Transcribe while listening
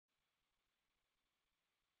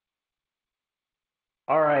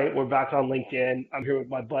All right, we're back on LinkedIn. I'm here with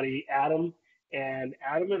my buddy Adam, and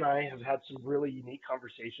Adam and I have had some really unique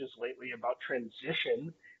conversations lately about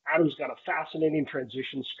transition. Adam's got a fascinating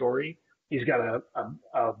transition story. He's got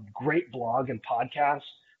a great blog and podcast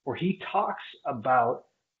where he talks about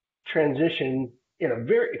transition in a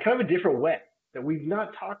very kind of a different way that we've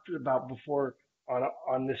not talked about before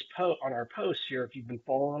on this on our posts here. If you've been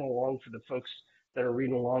following along for the folks that are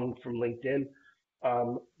reading along from LinkedIn,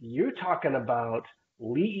 you're talking about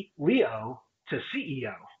Leo to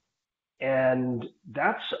CEO, and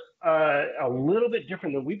that's a little bit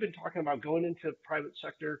different than we've been talking about going into private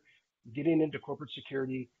sector, getting into corporate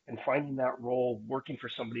security, and finding that role working for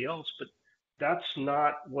somebody else. But that's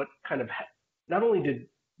not what kind of. Not only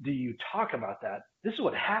do you talk about that, this is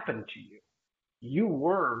what happened to you. You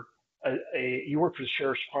were you worked for the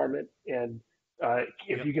sheriff's department, and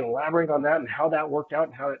if Yep. you can elaborate on that and how that worked out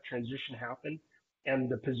and how that transition happened, and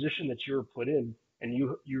the position that you were put in, and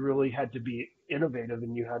you really had to be innovative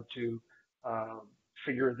and you had to um,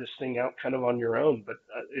 figure this thing out kind of on your own. But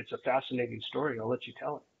it's a fascinating story. I'll let you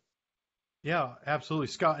tell it. Yeah, absolutely,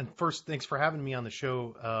 Scott. And first, thanks for having me on the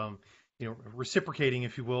show. Reciprocating,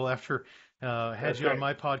 if you will, after had That's you on great.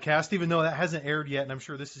 my podcast, even though that hasn't aired yet, and I'm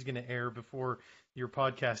sure this is going to air before your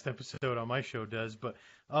podcast episode on my show does. But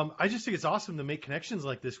I just think it's awesome to make connections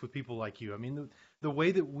like this with people like you. I mean, the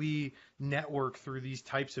way that we network through these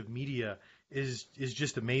types of media is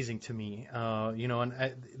just amazing to me. And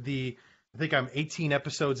I think I'm 18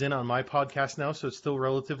 episodes in on my podcast now, so it's still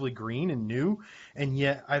relatively green and new. And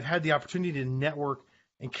yet I've had the opportunity to network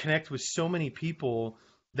and connect with so many people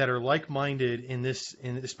that are like-minded in this,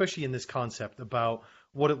 and especially in this concept about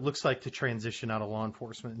what it looks like to transition out of law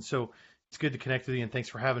enforcement. And so it's good to connect with you, and thanks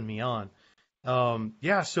for having me on.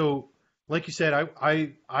 So like you said,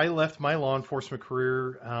 I left my law enforcement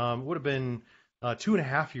career, would have been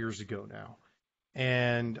 2.5 years ago now,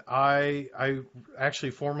 and I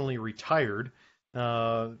actually formally retired.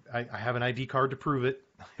 I have an ID card to prove it,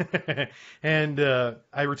 and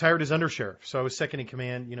I retired as undersheriff. So I was second in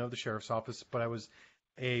command, of the sheriff's office, but I was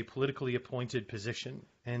a politically appointed position.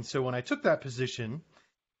 And so when I took that position,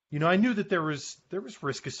 I knew that there was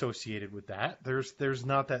risk associated with that. There's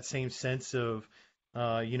not that same sense of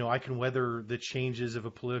I can weather the changes of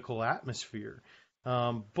a political atmosphere.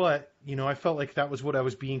 But I felt like that was what I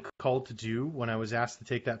was being called to do when I was asked to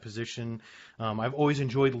take that position. I've always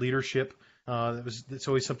enjoyed leadership. It's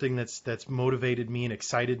always something that's motivated me and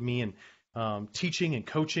excited me, and teaching and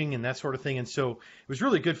coaching and that sort of thing. And so it was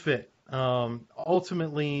really a good fit.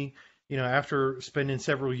 Ultimately, after spending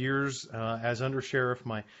several years as undersheriff,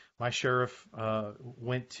 my sheriff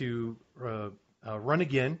went to run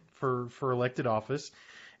again for elected office,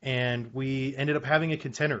 and we ended up having a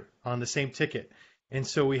contender on the same ticket. And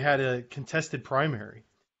so we had a contested primary.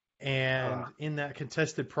 And Uh, in that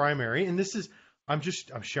contested primary, and I'm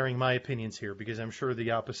sharing my opinions here because I'm sure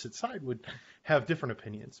the opposite side would have different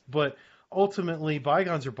opinions. But ultimately,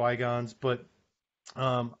 bygones are bygones. But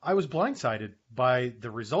I was blindsided by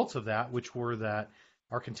the results of that, which were that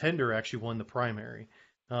our contender actually won the primary.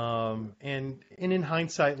 And in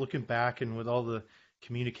hindsight, looking back and with all the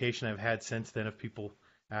communication I've had since then of people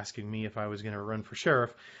asking me if I was going to run for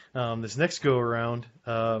sheriff, this next go around,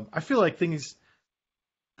 I feel like things.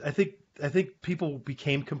 I think people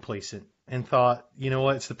became complacent and thought, you know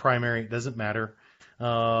what, it's the primary, it doesn't matter.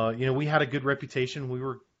 We had a good reputation.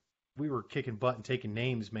 We were kicking butt and taking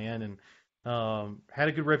names, man, and had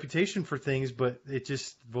a good reputation for things, but it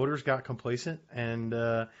just voters got complacent, and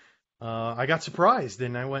I got surprised,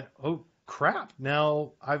 and I went, oh crap!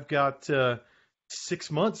 Now I've got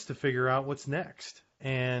 6 months to figure out what's next,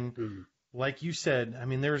 and mm, like you said, I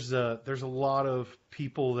mean, there's a lot of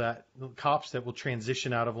people cops that will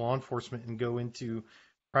transition out of law enforcement and go into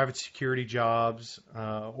private security jobs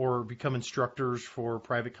or become instructors for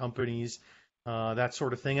private companies, that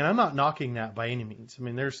sort of thing. And I'm not knocking that by any means. I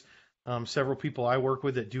mean, there's several people I work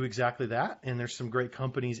with that do exactly that, and there's some great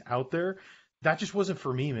companies out there. That just wasn't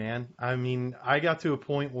for me, man. I mean, I got to a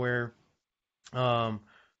point where, um,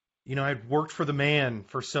 I'd worked for the man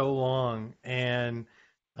for so long, and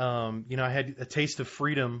I had a taste of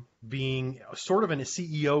freedom being sort of in a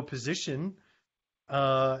CEO position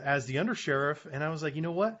as the undersheriff, and I was like, you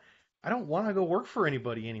know what? I don't want to go work for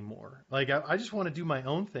anybody anymore. Like I just want to do my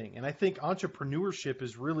own thing, and I think entrepreneurship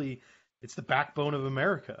is really it's the backbone of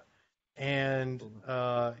America. And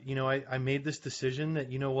I made this decision that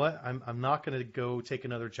I'm not going to go take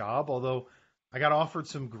another job, although I got offered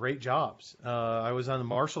some great jobs. I was on the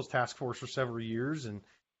Marshals Task Force for several years,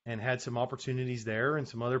 and had some opportunities there and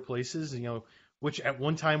some other places, which at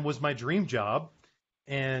one time was my dream job.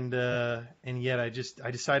 and yet I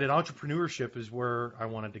decided entrepreneurship is where I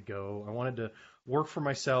wanted to go. I wanted to work for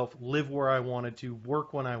myself, live where I wanted to,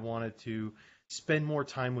 work when I wanted to, spend more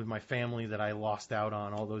time with my family that I lost out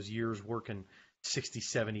on all those years working 60,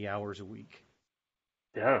 70 hours a week.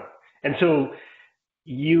 Yeah. And so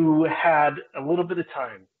you had a little bit of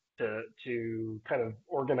time to kind of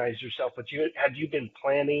organize yourself, but you been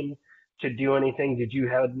planning to do anything? Did you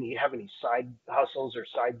have any side hustles or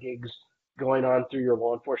side gigs going on through your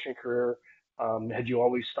law enforcement career? Had you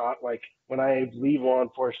always thought like when I leave law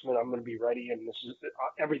enforcement, I'm going to be ready and this is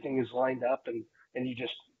everything is lined up and you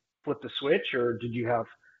just flip the switch, or did you have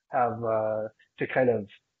to kind of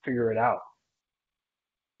figure it out?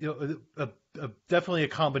 You know, definitely a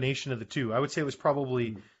combination of the two. I would say it was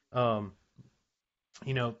probably um,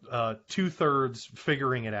 2/3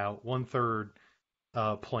 figuring it out, 1/3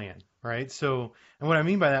 plan, right? So, and what I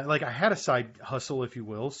mean by that, like I had a side hustle, if you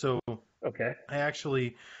will. So Okay. I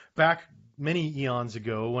actually, back many eons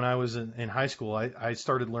ago when I was in high school, I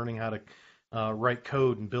started learning how to write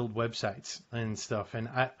code and build websites and stuff. And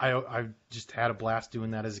I just had a blast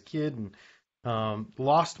doing that as a kid, and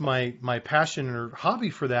lost my passion or hobby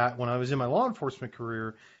for that when I was in my law enforcement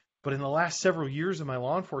career. But in the last several years of my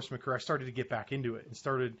law enforcement career, I started to get back into it and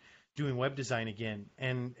started doing web design again.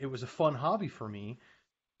 And it was a fun hobby for me.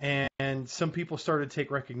 And some people started to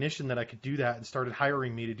take recognition that I could do that and started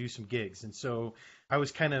hiring me to do some gigs. And so I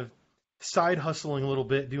was kind of side hustling a little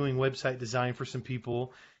bit, doing website design for some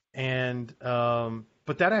people. And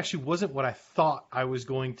but that actually wasn't what I thought I was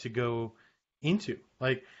going to go into.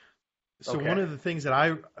 Like, so Okay. one of the things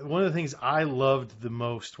I loved the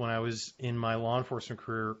most when I was in my law enforcement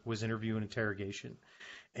career was interview and interrogation.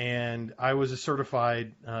 And I was a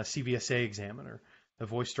certified CVSA examiner, a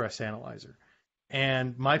voice stress analyzer.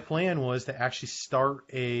 And my plan was to actually start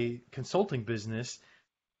a consulting business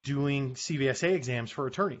doing CVSA exams for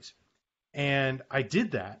attorneys. And I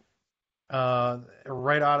did that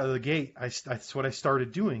right out of the gate. That's what I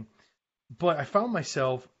started doing. But I found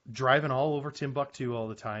myself driving all over Timbuktu all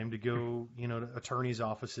the time to go, to attorneys'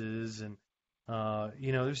 offices, and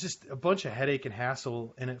there's just a bunch of headache and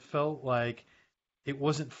hassle, and it felt like it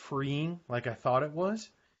wasn't freeing like I thought it was.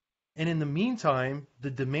 And in the meantime, the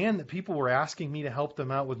demand that people were asking me to help them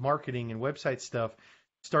out with marketing and website stuff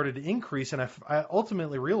started to increase, and I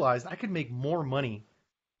ultimately realized I could make more money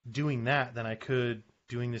doing that than I could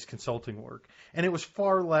doing this consulting work. And it was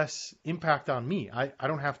far less impact on me. I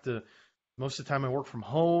don't have to, most of the time I work from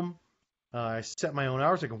home. I set my own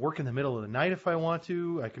hours. I can work in the middle of the night if I want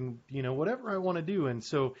to. I can, whatever I want to do. And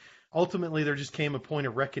so ultimately there just came a point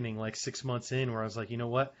of reckoning like 6 months in where I was like, you know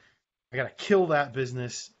what? I got to kill that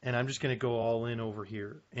business and I'm just going to go all in over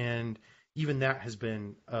here. And even that has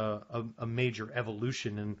been a major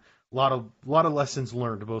evolution and a lot of lessons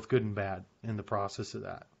learned, both good and bad, in the process of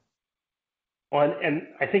that. Well, and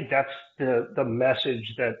I think that's the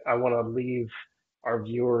message that I want to leave our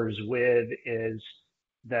viewers with is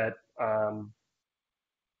that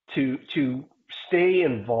to stay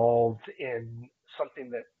involved in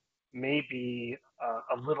something that may be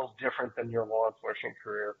a little different than your law enforcement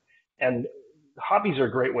career. And hobbies are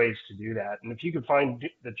great ways to do that. And if you can find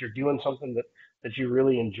that you're doing something that you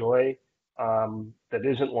really enjoy, that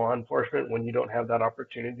isn't law enforcement when you don't have that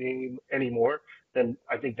opportunity anymore, then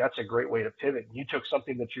I think that's a great way to pivot. You took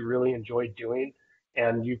something that you really enjoyed doing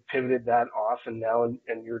and you pivoted that off, and now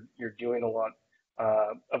and you're doing a lot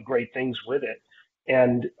of great things with it.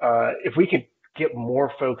 And if we could get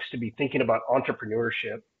more folks to be thinking about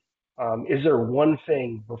entrepreneurship, is there one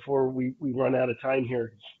thing before we run out of time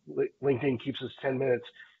here? LinkedIn keeps us 10 minutes.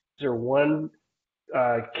 Is there one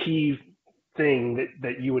key thing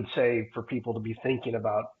that you would say for people to be thinking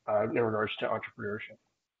about in regards to entrepreneurship?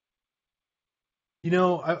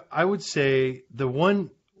 I would say the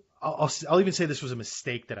one I'll even say this was a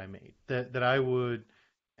mistake that I made that I would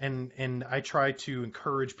and I try to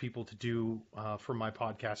encourage people to do for my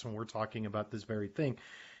podcast when we're talking about this very thing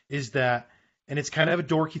is that, and it's kind of a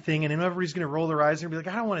dorky thing, and everybody's going to roll their eyes and be like,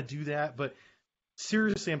 I don't want to do that, but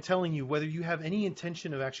seriously, I'm telling you, whether you have any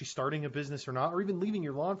intention of actually starting a business or not, or even leaving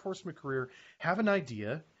your law enforcement career, have an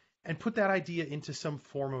idea and put that idea into some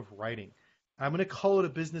form of writing. I'm going to call it a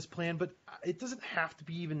business plan, but it doesn't have to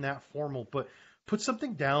be even that formal. But put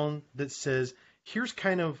something down that says, here's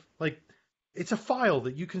kind of like, it's a file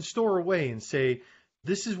that you can store away and say,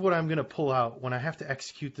 this is what I'm going to pull out when I have to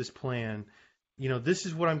execute this plan. This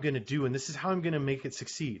is what I'm going to do, and this is how I'm going to make it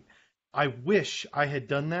succeed. I wish I had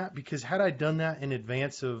done that, because had I done that in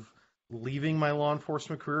advance of leaving my law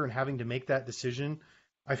enforcement career and having to make that decision,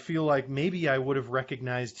 I feel like maybe I would have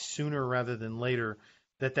recognized sooner rather than later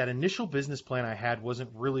that initial business plan I had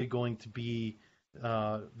wasn't really going to be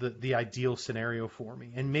the ideal scenario for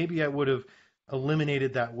me. And maybe I would have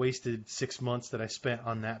eliminated that wasted 6 months that I spent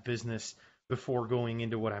on that business before going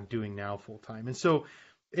into what I'm doing now full time. And so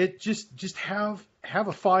it just have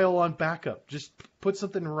a file on backup. Just put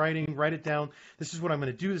something in writing, write it down. This is what I'm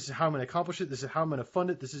going to do. This is how I'm going to accomplish it. This is how I'm going to fund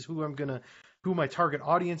it. This is who my target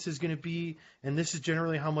audience is going to be, and this is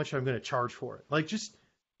generally how much I'm going to charge for it. Like just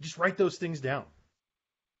write those things down.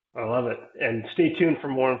 I love it. And stay tuned for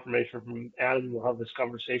more information from Adam. We'll have this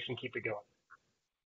conversation. Keep it going.